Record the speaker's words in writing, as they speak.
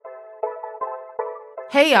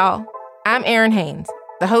Hey y'all, I'm Erin Haynes,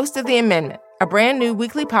 the host of The Amendment, a brand new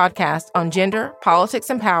weekly podcast on gender, politics,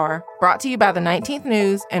 and power, brought to you by the 19th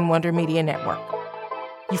News and Wonder Media Network.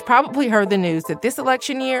 You've probably heard the news that this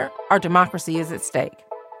election year, our democracy is at stake.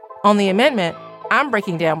 On The Amendment, I'm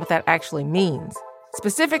breaking down what that actually means,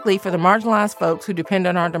 specifically for the marginalized folks who depend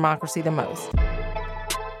on our democracy the most.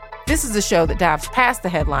 This is a show that dives past the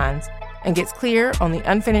headlines and gets clear on the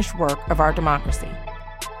unfinished work of our democracy.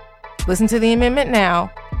 Listen to The Amendment now,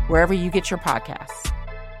 wherever you get your podcasts.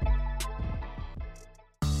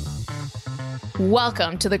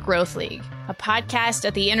 Welcome to The Growth League, a podcast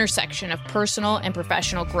at the intersection of personal and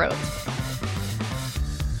professional growth.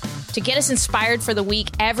 To get us inspired for the week,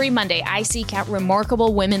 every Monday I seek out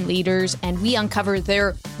remarkable women leaders and we uncover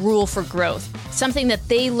their rule for growth, something that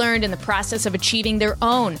they learned in the process of achieving their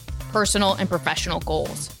own personal and professional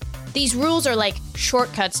goals. These rules are like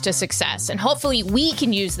shortcuts to success, and hopefully we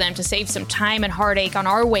can use them to save some time and heartache on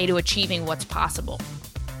our way to achieving what's possible.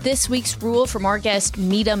 This week's rule from our guest,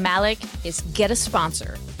 Meeta Malik, is get a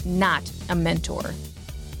sponsor, not a mentor.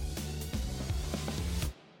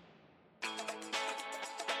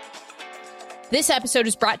 This episode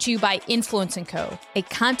is brought to you by Influence & Co., a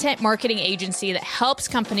content marketing agency that helps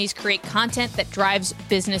companies create content that drives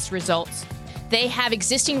business results. They have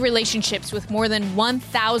existing relationships with more than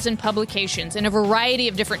 1,000 publications in a variety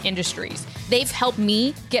of different industries. They've helped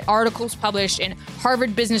me get articles published in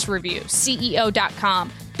Harvard Business Review, CEO.com,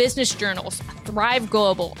 Business Journals, Thrive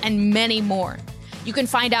Global, and many more. You can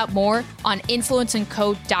find out more on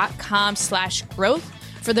influenceandco.com/growth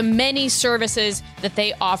for the many services that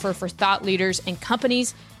they offer for thought leaders and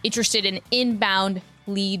companies interested in inbound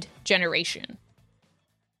lead generation.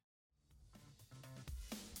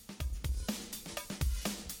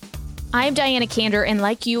 I'm Diana Kander, and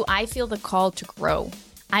like you, I feel the call to grow.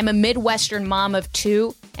 I'm a Midwestern mom of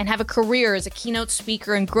two and have a career as a keynote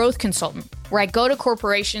speaker and growth consultant, where I go to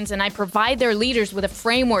corporations and I provide their leaders with a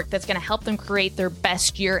framework that's going to help them create their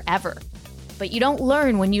best year ever. But you don't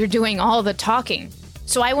learn when you're doing all the talking.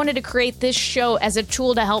 So I wanted to create this show as a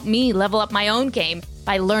tool to help me level up my own game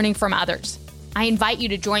by learning from others. I invite you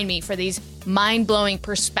to join me for these mind-blowing,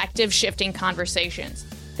 perspective-shifting conversations.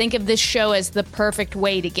 Think of this show as the perfect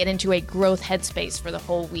way to get into a growth headspace for the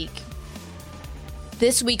whole week.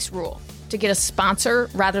 This week's rule, to get a sponsor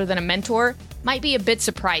rather than a mentor, might be a bit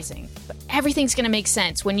surprising, but everything's going to make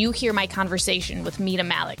sense when you hear my conversation with Meeta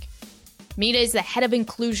Malik. Meeta is the head of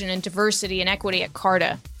inclusion and diversity and equity at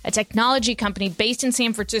Carta, a technology company based in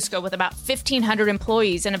San Francisco with about 1,500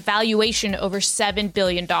 employees and a valuation over $7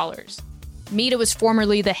 billion. Meeta was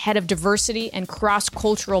formerly the head of diversity and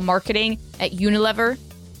cross-cultural marketing at Unilever,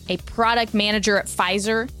 a product manager at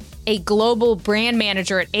Pfizer, a global brand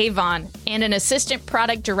manager at Avon, and an assistant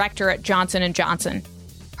product director at Johnson & Johnson.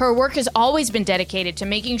 Her work has always been dedicated to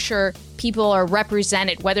making sure people are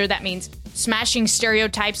represented, whether that means smashing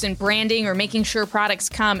stereotypes in branding or making sure products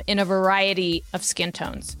come in a variety of skin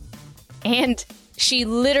tones. And she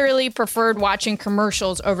literally preferred watching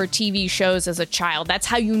commercials over TV shows as a child. That's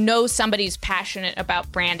how you know somebody's passionate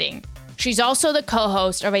about branding. She's also the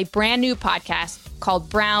co-host of a brand new podcast called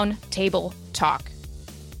Brown Table Talk.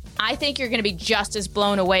 I think you're going to be just as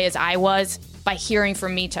blown away as I was by hearing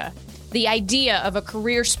from Meeta. The idea of a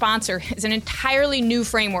career sponsor is an entirely new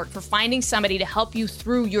framework for finding somebody to help you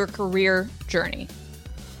through your career journey.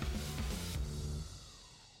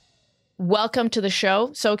 Welcome to the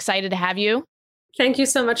show. So excited to have you. Thank you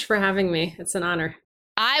so much for having me. It's an honor.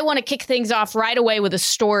 I want to kick things off right away with a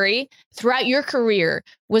story. Throughout your career,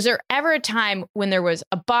 was there ever a time when there was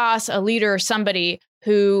a boss, a leader, or somebody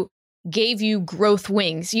who gave you growth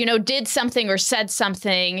wings? You know, did something or said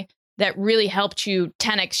something that really helped you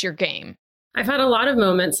 10x your game? I've had a lot of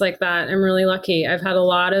moments like that. I'm really lucky. I've had a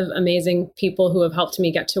lot of amazing people who have helped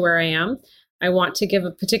me get to where I am. I want to give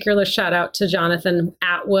a particular shout out to Jonathan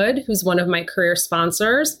Atwood, who's one of my career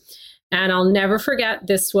sponsors. And I'll never forget,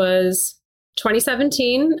 this was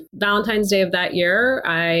 2017, Valentine's Day of that year.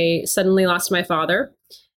 I suddenly lost my father,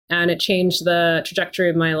 and it changed the trajectory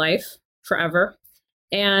of my life forever.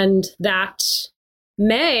 And that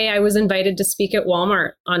May, I was invited to speak at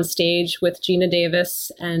Walmart on stage with Gina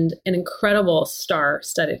Davis and an incredible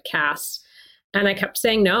star-studded cast. And I kept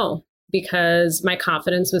saying no because my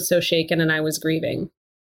confidence was so shaken and I was grieving.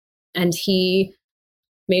 And he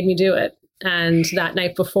made me do it. And that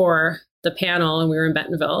night before the panel, and we were in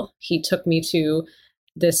Bentonville, he took me to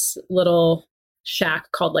this little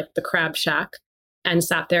shack called like the Crab Shack and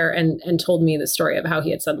sat there and told me the story of how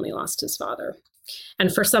he had suddenly lost his father.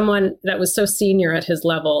 And for someone that was so senior at his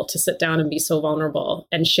level to sit down and be so vulnerable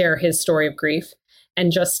and share his story of grief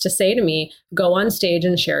and just to say to me, go on stage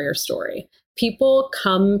and share your story. People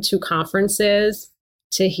come to conferences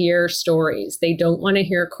to hear stories. They don't want to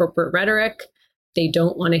hear corporate rhetoric. They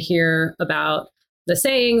don't want to hear about the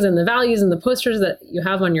sayings and the values and the posters that you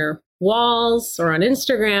have on your walls or on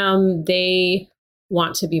Instagram. They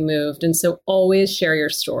want to be moved. And so always share your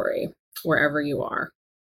story wherever you are.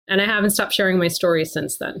 And I haven't stopped sharing my story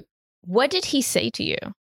since then. What did he say to you?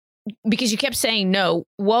 Because you kept saying no.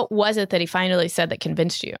 What was it that he finally said that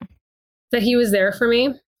convinced you? That he was there for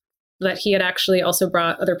me, that he had actually also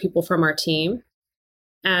brought other people from our team.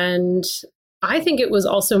 And I think it was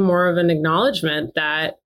also more of an acknowledgement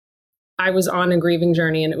that I was on a grieving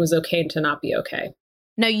journey and it was okay to not be okay.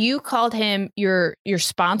 Now, you called him your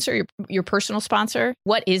sponsor, your personal sponsor.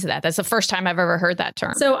 What is that? That's the first time I've ever heard that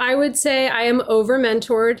term. So I would say I am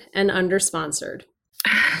over-mentored and under-sponsored.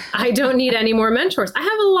 I don't need any more mentors. I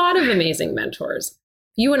have a lot of amazing mentors.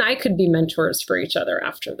 You and I could be mentors for each other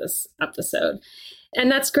after this episode.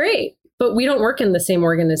 And that's great. But we don't work in the same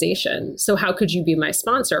organization. So how could you be my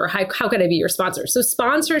sponsor? Or how could I be your sponsor? So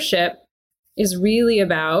sponsorship is really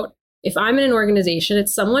about, if I'm in an organization,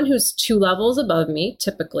 it's someone who's 2 levels above me,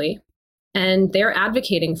 typically, and they're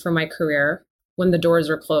advocating for my career when the doors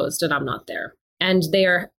are closed and I'm not there. And they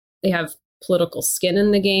have political skin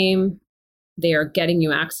in the game. They are getting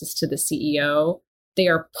you access to the CEO. They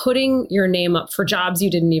are putting your name up for jobs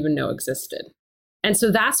you didn't even know existed. And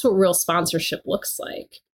so that's what real sponsorship looks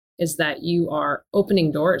like, is that you are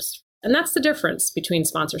opening doors. And that's the difference between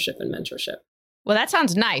sponsorship and mentorship. Well, that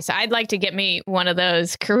sounds nice. I'd like to get me one of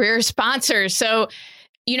those career sponsors. So,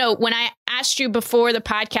 when I asked you before the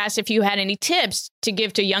podcast if you had any tips to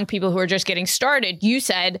give to young people who are just getting started, you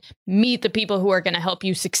said, meet the people who are going to help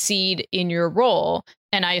you succeed in your role.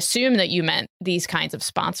 And I assume that you meant these kinds of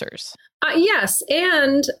sponsors. Yes.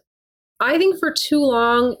 And I think for too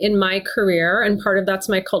long in my career, and part of that's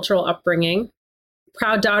my cultural upbringing,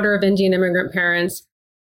 proud daughter of Indian immigrant parents,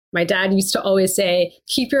 my dad used to always say,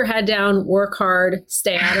 keep your head down, work hard,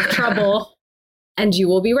 stay out of trouble, and you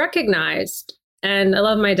will be recognized. And I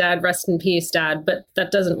love my dad, rest in peace, Dad, but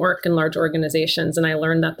that doesn't work in large organizations. And I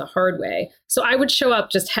learned that the hard way. So I would show up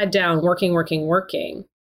just head down, working.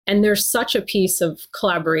 And there's such a piece of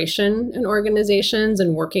collaboration in organizations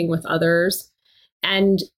and working with others.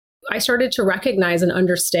 And I started to recognize and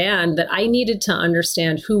understand that I needed to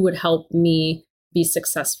understand who would help me be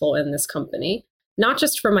successful in this company, not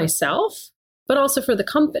just for myself, but also for the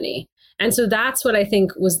company. And so that's what I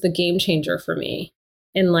think was the game changer for me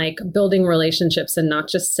in building relationships and not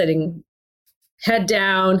just sitting head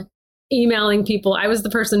down, emailing people. I was the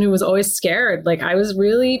person who was always scared. I was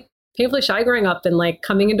really painfully shy growing up, and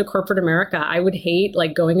coming into corporate America, I would hate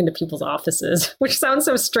going into people's offices, which sounds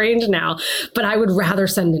so strange now, but I would rather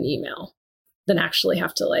send an email than actually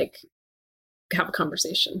have to have a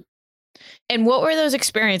conversation. And what were those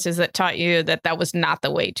experiences that taught you that that was not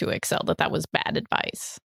the way to excel, that was bad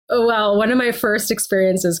advice? Oh, well, one of my first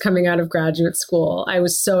experiences coming out of graduate school, I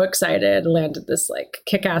was so excited, landed this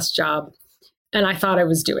kick-ass job, and I thought I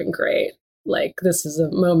was doing great. This is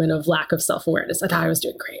a moment of lack of self-awareness. I thought I was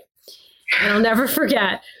doing great. And I'll never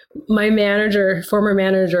forget, my former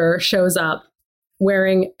manager shows up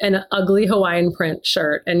wearing an ugly Hawaiian print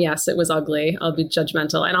shirt. And yes, it was ugly. I'll be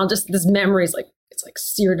judgmental. And this memory is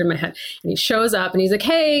it's seared in my head. And he shows up and he's like,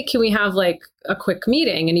 hey, can we have a quick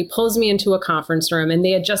meeting? And he pulls me into a conference room, and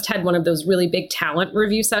they had just had one of those really big talent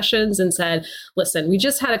review sessions and said, listen, we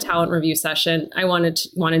just had a talent review session. I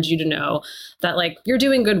wanted you to know that you're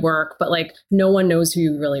doing good work, but no one knows who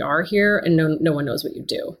you really are here, and no one knows what you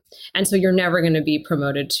do. And so you're never going to be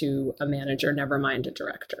promoted to a manager, never mind a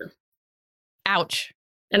director. Ouch.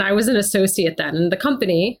 And I was an associate then. And the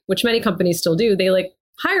company, which many companies still do, they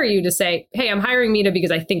hire you to say, hey, I'm hiring Mita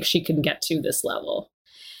because I think she can get to this level.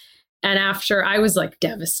 And after, I was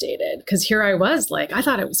devastated, because here I was I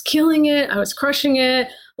thought I was killing it. I was crushing it.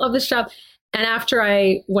 Love this job. And after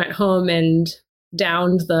I went home and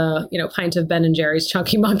downed the, pint of Ben & Jerry's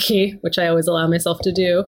Chunky Monkey, which I always allow myself to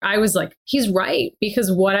do, I was he's right.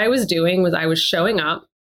 Because what I was doing was I was showing up,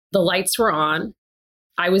 the lights were on,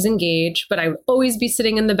 I was engaged, but I would always be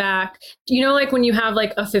sitting in the back. When you have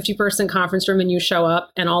a 50-person conference room and you show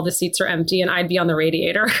up and all the seats are empty, and I'd be on the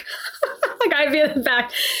radiator. I'd be in the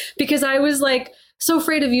back because I was so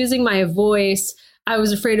afraid of using my voice. I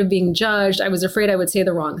was afraid of being judged. I was afraid I would say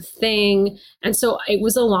the wrong thing. And so it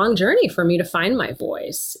was a long journey for me to find my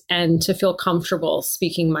voice and to feel comfortable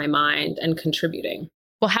speaking my mind and contributing.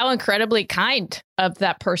 Well, how incredibly kind of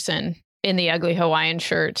that person in the ugly Hawaiian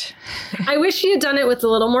shirt. I wish she had done it with a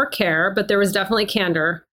little more care, but there was definitely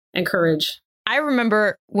candor and courage. I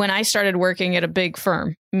remember when I started working at a big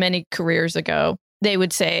firm many careers ago, they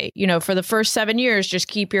would say, for the first 7 years, just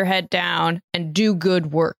keep your head down and do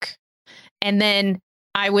good work. And then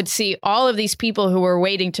I would see all of these people who were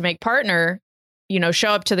waiting to make partner, show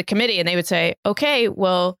up to the committee and they would say, okay,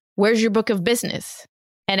 well, where's your book of business?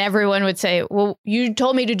 And everyone would say, well, you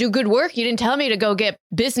told me to do good work. You didn't tell me to go get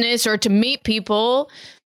business or to meet people.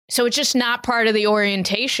 So it's just not part of the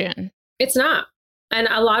orientation. It's not. And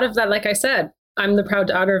a lot of that, like I said, I'm the proud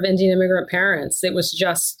daughter of Indian immigrant parents. It was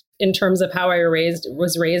just in terms of how I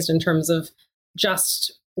was raised in terms of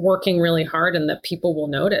just working really hard and that people will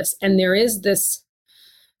notice. And there is this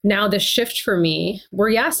shift for me where,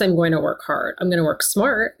 yes, I'm going to work hard. I'm going to work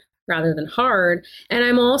smart rather than hard. And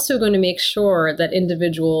I'm also going to make sure that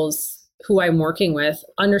individuals who I'm working with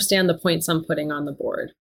understand the points I'm putting on the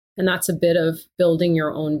board. And that's a bit of building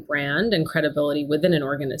your own brand and credibility within an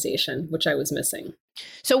organization, which I was missing.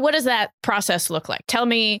 So what does that process look like? Tell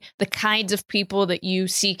me the kinds of people that you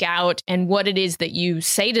seek out and what it is that you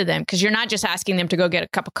say to them, because you're not just asking them to go get a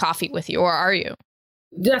cup of coffee with you, or are you?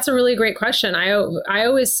 That's a really great question. I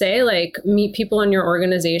always say, meet people in your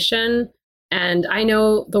organization. And I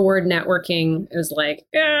know the word networking is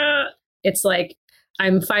it's like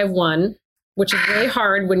I'm 5'1", which is really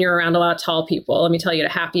hard when you're around a lot of tall people. Let me tell you,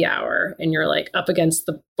 at a happy hour and you're up against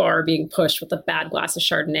the bar being pushed with a bad glass of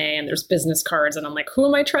Chardonnay and there's business cards. And I'm like, who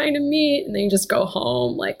am I trying to meet? And then you just go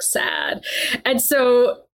home sad. And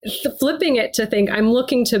so flipping it to think I'm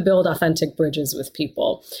looking to build authentic bridges with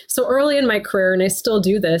people. So early in my career, and I still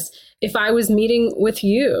do this, if I was meeting with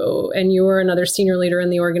you and you were another senior leader in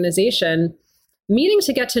the organization, meeting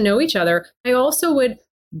to get to know each other, I also would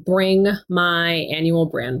bring my annual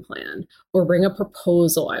brand plan or bring a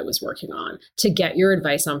proposal I was working on to get your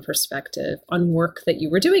advice on perspective on work that you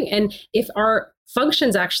were doing. And if our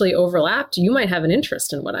functions actually overlapped, you might have an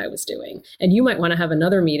interest in what I was doing. And you might want to have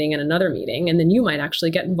another meeting, and then you might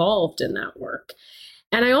actually get involved in that work.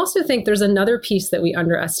 And I also think there's another piece that we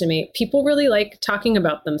underestimate. People really like talking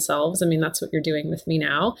about themselves. I mean, that's what you're doing with me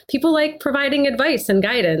now. People like providing advice and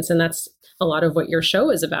guidance, and that's a lot of what your show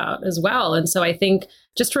is about as well. And so I think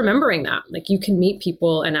just remembering that, you can meet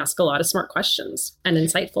people and ask a lot of smart questions and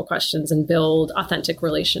insightful questions and build authentic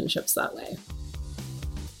relationships that way.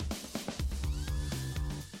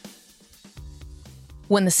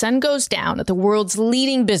 When the sun goes down at the world's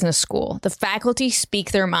leading business school, the faculty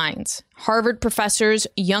speak their minds. Harvard professors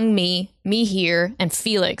Young Mi, Me Here, and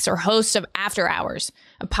Felix are hosts of After Hours,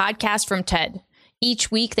 a podcast from TED.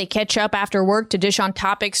 Each week, they catch up after work to dish on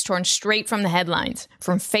topics torn straight from the headlines,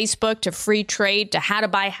 from Facebook to free trade to how to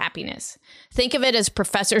buy happiness. Think of it as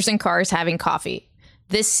professors in cars having coffee.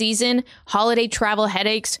 This season, holiday travel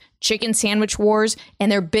headaches, chicken sandwich wars,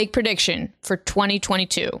 and their big prediction for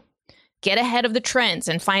 2022. Get ahead of the trends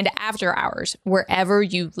and find After Hours wherever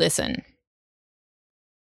you listen.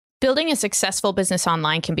 Building a successful business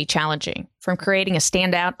online can be challenging, from creating a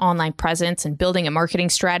standout online presence and building a marketing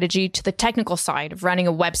strategy to the technical side of running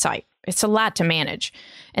a website. It's a lot to manage.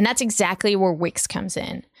 And that's exactly where Wix comes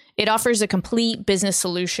in. It offers a complete business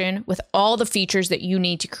solution with all the features that you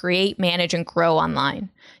need to create, manage, and grow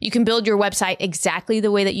online. You can build your website exactly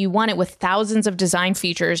the way that you want it with thousands of design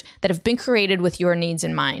features that have been created with your needs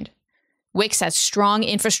in mind. Wix has strong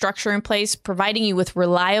infrastructure in place, providing you with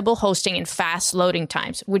reliable hosting and fast loading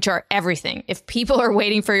times, which are everything. If people are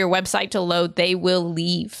waiting for your website to load, they will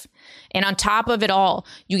leave. And on top of it all,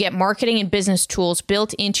 you get marketing and business tools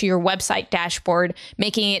built into your website dashboard,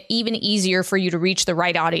 making it even easier for you to reach the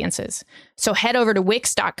right audiences. So head over to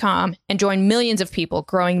Wix.com and join millions of people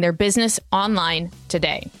growing their business online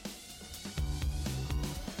today.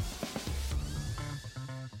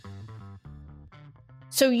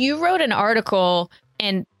 So you wrote an article,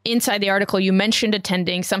 and inside the article, you mentioned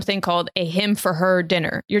attending something called a Him for Her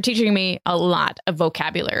dinner. You're teaching me a lot of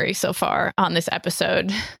vocabulary so far on this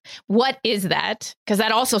episode. What is that? Because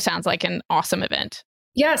that also sounds like an awesome event.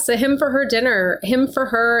 Yes, a Him for Her dinner. Him for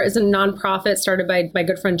Her is a nonprofit started by my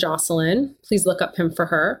good friend Jocelyn. Please look up Him for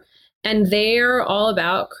Her. And they're all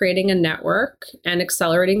about creating a network and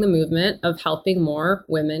accelerating the movement of helping more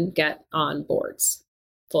women get on boards.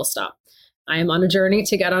 Full stop. I am on a journey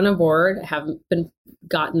to get on a board. I haven't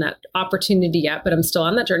gotten that opportunity yet, but I'm still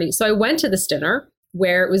on that journey. So I went to this dinner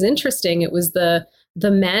where it was interesting. It was the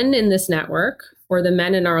men in this network, or the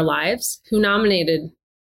men in our lives, who nominated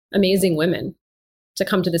amazing women to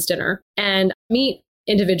come to this dinner and meet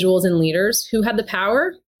individuals and leaders who had the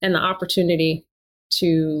power and the opportunity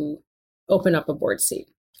to open up a board seat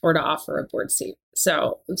or to offer a board seat.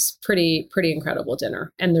 So it was pretty incredible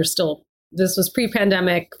dinner. And this was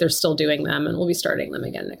pre-pandemic. They're still doing them, and we'll be starting them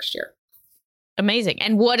again next year. Amazing.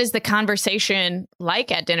 And what is the conversation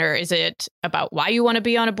like at dinner? Is it about why you want to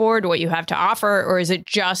be on a board, what you have to offer, or is it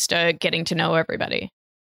just getting to know everybody?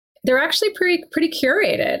 They're actually pretty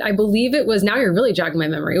curated. I believe it was, now you're really jogging my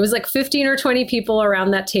memory. It was like 15 or 20 people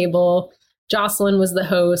around that table. Jocelyn was the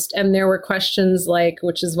host. And there were questions like,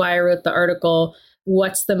 which is why I wrote the article,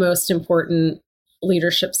 what's the most important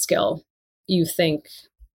leadership skill you think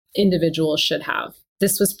individuals should have?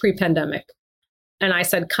 This was pre-pandemic. And I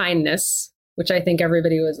said kindness, which I think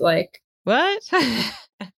everybody was like, what?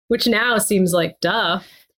 Which now seems like, duh.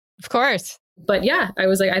 Of course. But yeah, I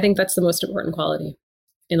was like, I think that's the most important quality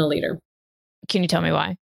in a leader. Can you tell me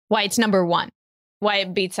why? Why it's number one? Why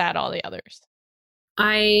it beats out all the others?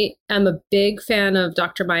 I am a big fan of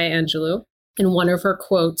Dr. Maya Angelou. And one of her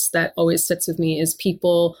quotes that always sits with me is,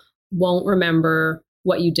 people won't remember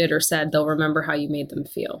what you did or said. They'll remember how you made them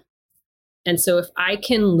feel. And so if I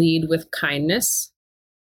can lead with kindness,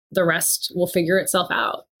 the rest will figure itself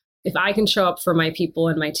out. If I can show up for my people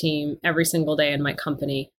and my team every single day in my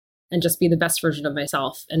company and just be the best version of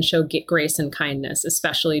myself and show grace and kindness,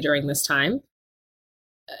 especially during this time,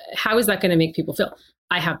 how is that going to make people feel?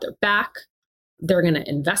 I have their back. They're going to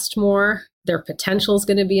invest more. Their potential is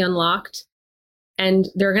going to be unlocked. And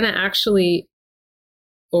they're going to actually,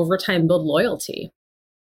 over time, build loyalty.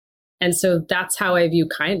 And so that's how I view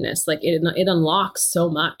kindness. Like it unlocks so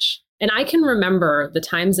much. And I can remember the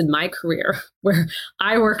times in my career where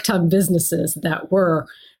I worked on businesses that were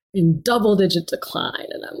in double-digit decline.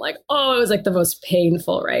 And I'm like, oh, it was like the most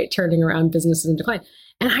painful, right? Turning around businesses in decline.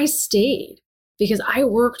 And I stayed because I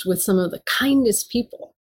worked with some of the kindest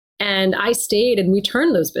people. And I stayed and we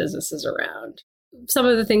turned those businesses around. Some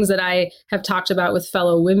of the things that I have talked about with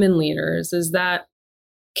fellow women leaders is that,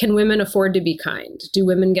 can women afford to be kind? Do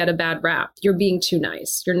women get a bad rap? You're being too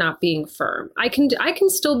nice. You're not being firm. I can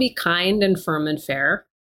still be kind and firm and fair.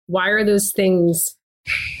 Why are those things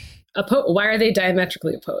why are they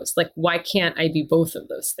diametrically opposed? Like, why can't I be both of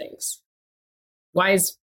those things? Why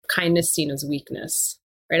is kindness seen as weakness?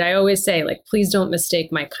 Right? I always say, like, please don't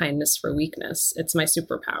mistake my kindness for weakness. It's my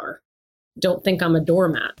superpower. Don't think I'm a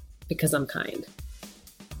doormat because I'm kind.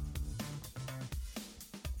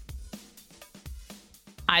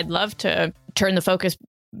 I'd love to turn the focus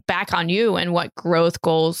back on you and what growth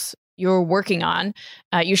goals you're working on.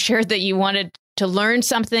 You shared that you wanted to learn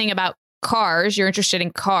something about cars. You're interested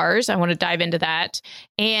in cars. I want to dive into that.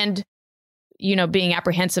 And, being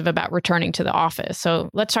apprehensive about returning to the office. So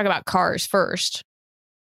let's talk about cars first.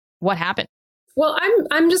 What happened? Well,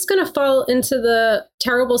 I'm just going to fall into the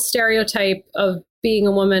terrible stereotype of being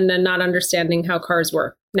a woman and not understanding how cars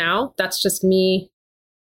work. Now, that's just me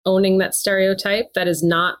owning that stereotype. That is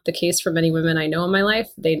not the case for many women I know in my life.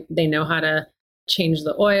 They know how to change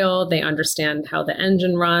the oil. They understand how the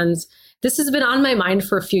engine runs. This has been on my mind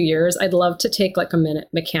for a few years. I'd love to take like a minute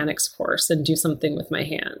mechanics course and do something with my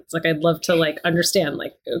hands. Like, I'd love to understand,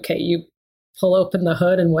 okay, you pull open the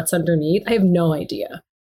hood and what's underneath. I have no idea.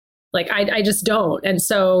 I just don't. And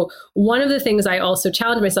so one of the things I also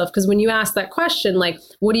challenge myself, because when you ask that question,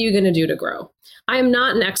 what are you going to do to grow? I am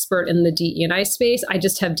not an expert in the DE&I space. I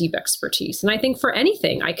just have deep expertise. And I think for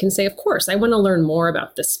anything, I can say, of course, I want to learn more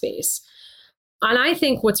about this space. And I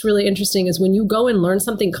think what's really interesting is when you go and learn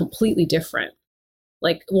something completely different,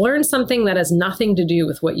 learn something that has nothing to do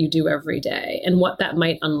with what you do every day and what that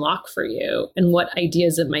might unlock for you and what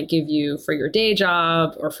ideas it might give you for your day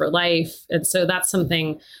job or for life. And so that's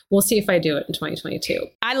something we'll see if I do it in 2022.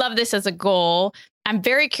 I love this as a goal. I'm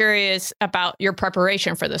very curious about your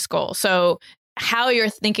preparation for this goal. So how you're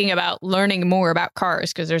thinking about learning more about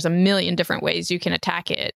cars, because there's a million different ways you can attack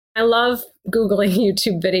it. I love Googling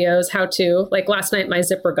YouTube videos, how to, last night, my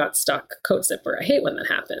zipper got stuck, coat zipper. I hate when that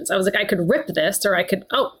happens. I was like, I could rip this or I'm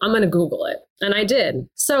going to Google it. And I did.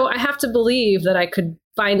 So I have to believe that I could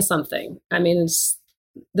find something. I mean,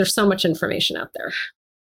 there's so much information out there.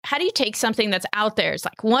 How do you take something that's out there? It's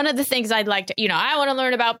like one of the things I'd like to, I want to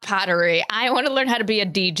learn about pottery. I want to learn how to be a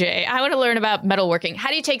DJ. I want to learn about metalworking. How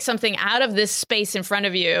do you take something out of this space in front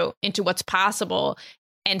of you into what's possible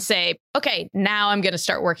and say, okay, now I'm going to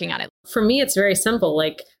start working on it? For me, it's very simple.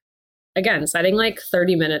 Again, setting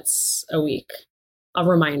 30 minutes a week, a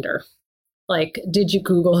reminder. Did you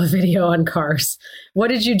Google a video on cars? What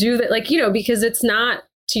did you do that, because it's not,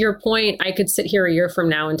 to your point, I could sit here a year from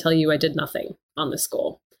now and tell you I did nothing on this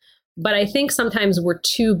goal. But I think sometimes we're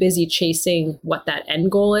too busy chasing what that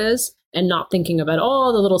end goal is and not thinking about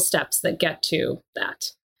all the little steps that get to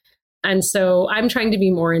that. And so I'm trying to be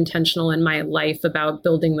more intentional in my life about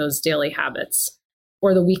building those daily habits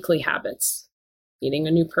or the weekly habits, meeting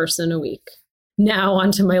a new person a week. Now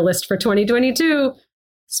onto my list for 2022,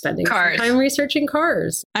 spending Cars. some time researching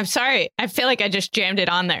cars. I'm sorry. I feel like I just jammed it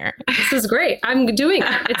on there. This is great. I'm doing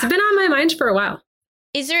it. It's been on my mind for a while.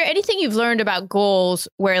 Is there anything you've learned about goals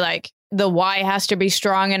where like the why has to be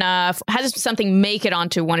strong enough? How does something make it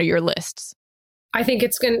onto one of your lists? I think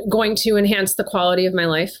it's going to enhance the quality of my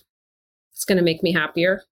life. It's going to make me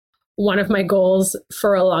happier. One of my goals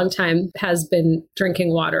for a long time has been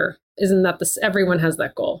drinking water. Isn't that everyone has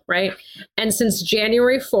that goal, right? And since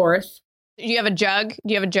January 4th. Do you have a jug?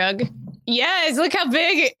 Yes, look how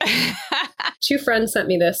big. 2 friends sent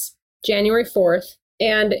me this January 4th,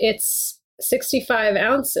 and it's 65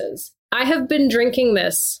 ounces. I have been drinking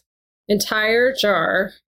this entire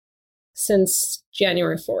jar since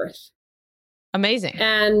January 4th. Amazing.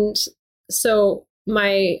 And so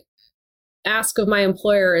my ask of my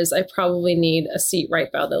employer is I probably need a seat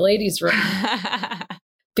right by the ladies' room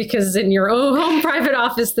because in your own home private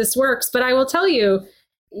office, this works. But I will tell you,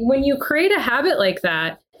 when you create a habit like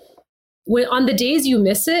that, on the days you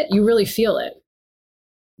miss it, you really feel it.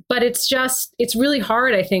 But it's really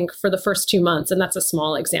hard, I think, for the first 2 months. And that's a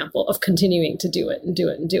small example of continuing to do it and do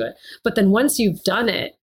it and do it. But then once you've done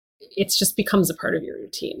it, it just becomes a part of your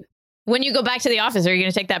routine. When you go back to the office, are you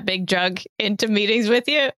going to take that big jug into meetings with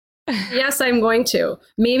you? Yes, I'm going to.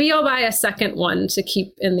 Maybe I'll buy a second one to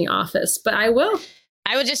keep in the office, but I will.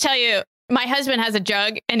 I will just tell you, my husband has a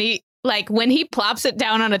jug and when he plops it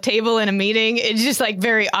down on a table in a meeting, it's just like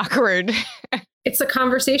very awkward. It's a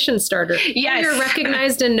conversation starter. Yes. You're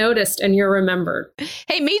recognized and noticed and you're remembered.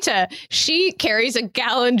 Hey, Mita, she carries a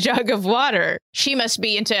gallon jug of water. She must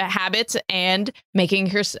be into habits and making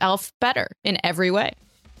herself better in every way.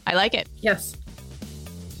 I like it. Yes.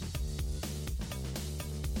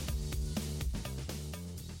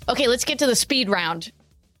 Okay, let's get to the speed round.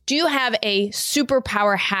 Do you have a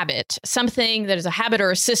superpower habit, something that is a habit or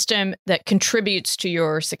a system that contributes to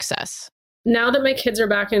your success? Now that my kids are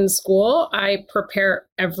back in school, I prepare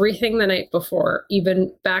everything the night before,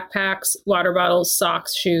 even backpacks, water bottles,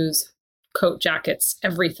 socks, shoes, coat, jackets,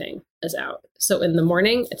 everything is out. So in the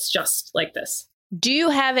morning, it's just like this. Do you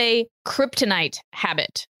have a kryptonite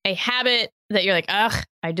habit? A habit that you're like, ugh,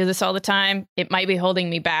 I do this all the time. It might be holding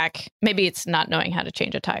me back. Maybe it's not knowing how to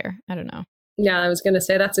change a tire. I don't know. Yeah, I was going to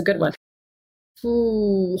say that's a good one.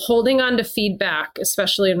 Ooh, holding on to feedback,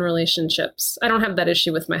 especially in relationships. I don't have that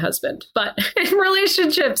issue with my husband, but in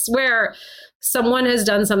relationships where someone has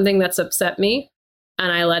done something that's upset me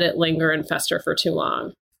and I let it linger and fester for too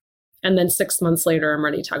long. And then 6 months later, I'm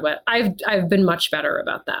ready to talk about it. I've been much better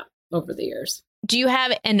about that over the years. Do you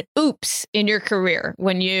have an oops in your career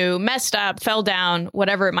when you messed up, fell down,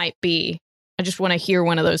 whatever it might be? I just want to hear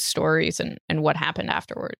one of those stories and what happened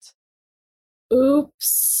afterwards.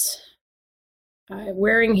 Oops.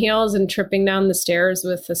 Wearing heels and tripping down the stairs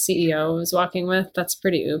with the CEO I was walking with. That's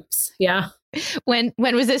pretty oops. Yeah. When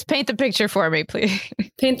was this? Paint the picture for me, please.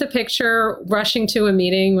 Paint the picture, rushing to a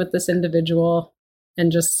meeting with this individual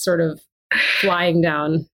and just sort of flying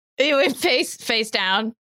down. You went face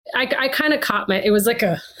down. I kind of caught it was like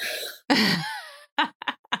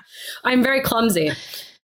I'm very clumsy.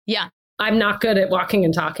 Yeah. I'm not good at walking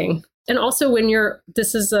and talking. And also when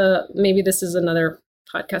maybe this is another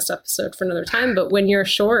podcast episode for another time, but when you're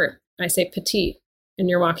short, I say petite, and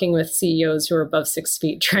you're walking with CEOs who are above 6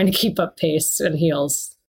 feet trying to keep up pace and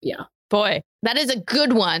heels. Yeah. Boy, that is a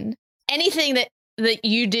good one. Anything that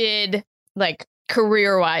you did like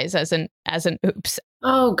career-wise as an oops?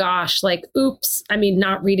 Oh gosh, like oops. I mean,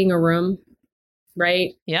 not reading a room,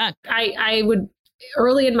 right? Yeah. I would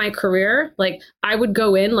early in my career, like I would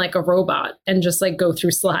go in like a robot and just like go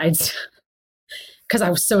through slides because I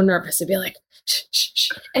was so nervous. It'd be like, shh, shh,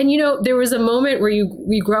 shh. And there was a moment where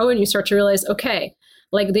we grow and you start to realize, okay,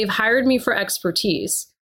 like they've hired me for expertise.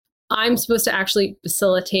 I'm supposed to actually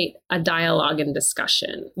facilitate a dialogue and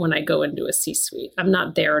discussion when I go into a C-suite. I'm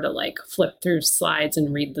not there to like flip through slides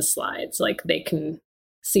and read the slides. Like they can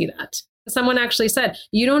see that. Someone actually said,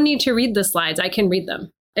 you don't need to read the slides. I can read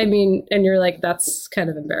them. I mean, and you're like, that's kind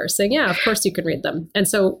of embarrassing. Yeah, of course you can read them. And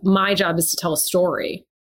so my job is to tell a story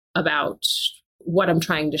about what I'm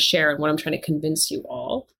trying to share and what I'm trying to convince you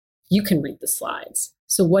all. You can read the slides.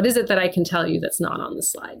 So what is it that I can tell you that's not on the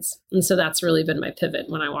slides? And so that's really been my pivot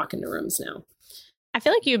when I walk into rooms now. I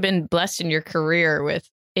feel like you've been blessed in your career with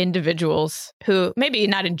individuals who maybe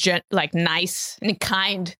not like nice and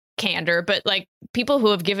kind candor, but like people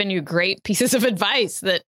who have given you great pieces of advice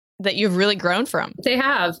that you've really grown from. They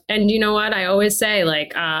have. And you know what? I always say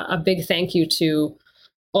like a big thank you to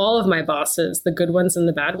all of my bosses, the good ones and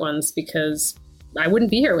the bad ones, because I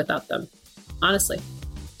wouldn't be here without them, honestly.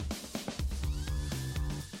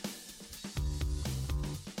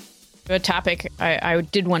 A topic I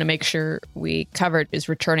did want to make sure we covered is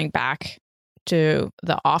returning back to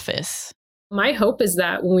the office. My hope is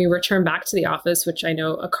that when we return back to the office, which I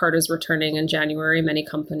know Acarta's returning in January, many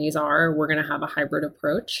companies are, we're going to have a hybrid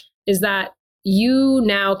approach, is that you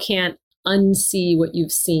now can't unsee what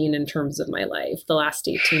you've seen in terms of my life the last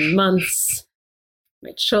 18 months,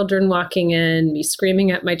 my children walking in, me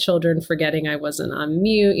screaming at my children, forgetting I wasn't on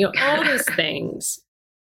mute, all those things.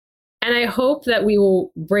 And I hope that we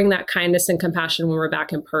will bring that kindness and compassion when we're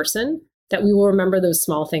back in person, that we will remember those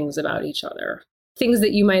small things about each other, things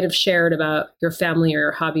that you might have shared about your family or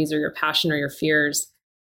your hobbies or your passion or your fears,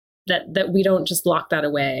 that we don't just lock that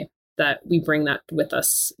away, that we bring that with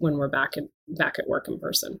us when we're back at work in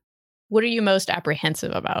person. What are you most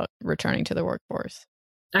apprehensive about returning to the workforce?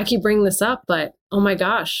 I keep bringing this up, but oh my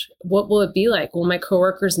gosh, what will it be like? Will my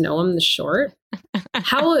coworkers know I'm the short?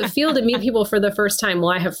 How will it feel to meet people for the first time? Will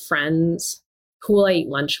I have friends? Who will I eat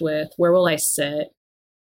lunch with? Where will I sit?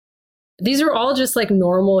 These are all just like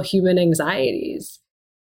normal human anxieties.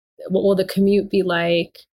 What will the commute be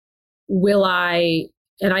like? Will I,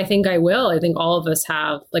 and I think I will, I think all of us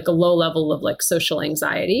have like a low level of like social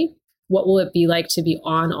anxiety. What will it be like to be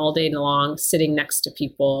on all day long, sitting next to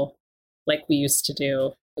people like we used to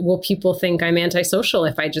do? Will people think I'm antisocial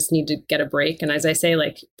if I just need to get a break? And as I say,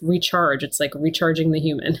 like recharge, it's like recharging the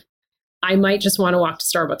human. I might just want to walk to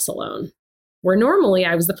Starbucks alone. Where normally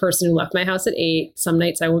I was the person who left my house at 8. Some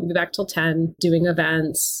nights I wouldn't be back till 10 doing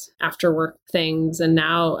events, after work things. And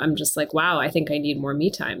now I'm just like, wow, I think I need more me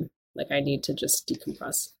time. Like I need to just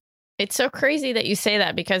decompress. It's so crazy that you say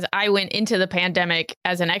that because I went into the pandemic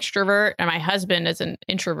as an extrovert and my husband as an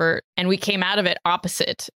introvert, and we came out of it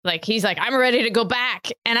opposite. Like he's like, I'm ready to go back.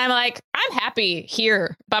 And I'm like, I'm happy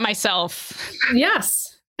here by myself.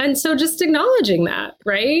 Yes. And so just acknowledging that,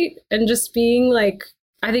 right? And just being like,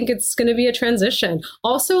 I think it's going to be a transition.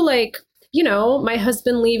 Also, like, my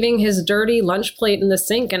husband leaving his dirty lunch plate in the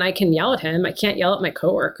sink and I can yell at him. I can't yell at my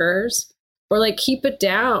coworkers. Or like, keep it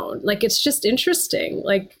down. Like, it's just interesting.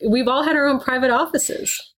 Like, we've all had our own private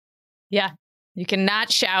offices. Yeah. You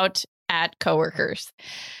cannot shout at coworkers.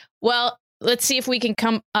 Well, let's see if we can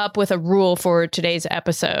come up with a rule for today's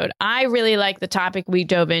episode. I really like the topic we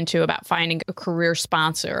dove into about finding a career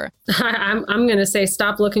sponsor. I'm going to say,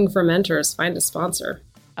 stop looking for mentors. Find a sponsor.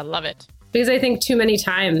 I love it. Because I think too many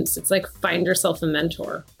times it's like, find yourself a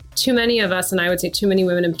mentor. Too many of us, and I would say too many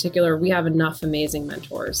women in particular, we have enough amazing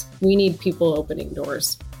mentors. We need people opening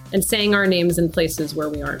doors and saying our names in places where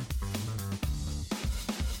we aren't.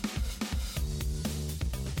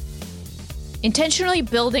 Intentionally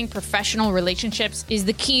building professional relationships is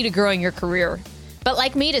the key to growing your career. But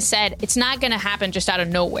like Mita said, it's not going to happen just out of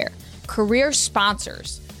nowhere. Career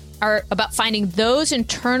sponsors are about finding those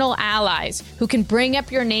internal allies who can bring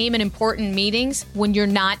up your name in important meetings when you're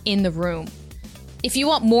not in the room. If you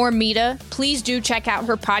want more Mita, please do check out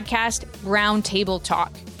her podcast, Round Table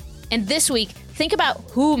Talk. And this week, think about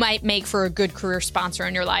who might make for a good career sponsor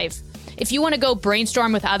in your life. If you want to go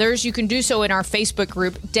brainstorm with others, you can do so in our Facebook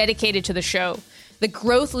group dedicated to the show. The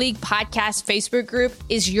Growth League Podcast Facebook group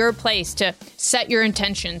is your place to set your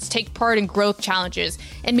intentions, take part in growth challenges,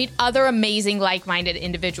 and meet other amazing like-minded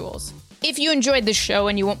individuals. If you enjoyed the show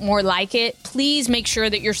and you want more like it, please make sure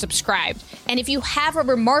that you're subscribed. And if you have a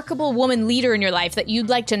remarkable woman leader in your life that you'd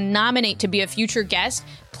like to nominate to be a future guest,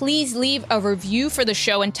 please leave a review for the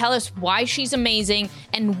show and tell us why she's amazing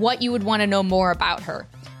and what you would want to know more about her.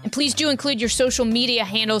 And please do include your social media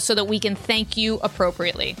handles so that we can thank you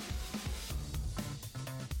appropriately.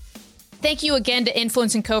 Thank you again to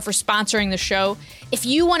Influence & Co. for sponsoring the show. If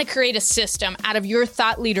you want to create a system out of your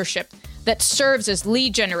thought leadership that serves as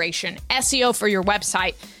lead generation, SEO for your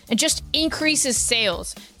website, and just increases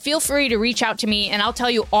sales, feel free to reach out to me and I'll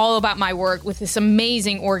tell you all about my work with this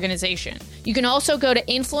amazing organization. You can also go to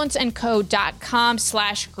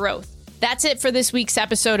influenceandco.com/growth. That's it for this week's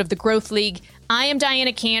episode of the Growth League. I am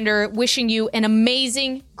Diana Kander, wishing you an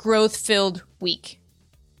amazing growth-filled week.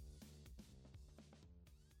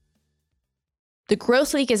 The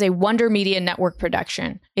Growth League is a Wonder Media Network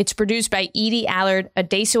production. It's produced by Edie Allard,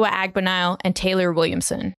 Adesua Agbanile, and Taylor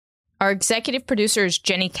Williamson. Our executive producer is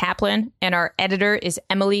Jenny Kaplan, and our editor is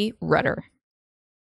Emily Rudder.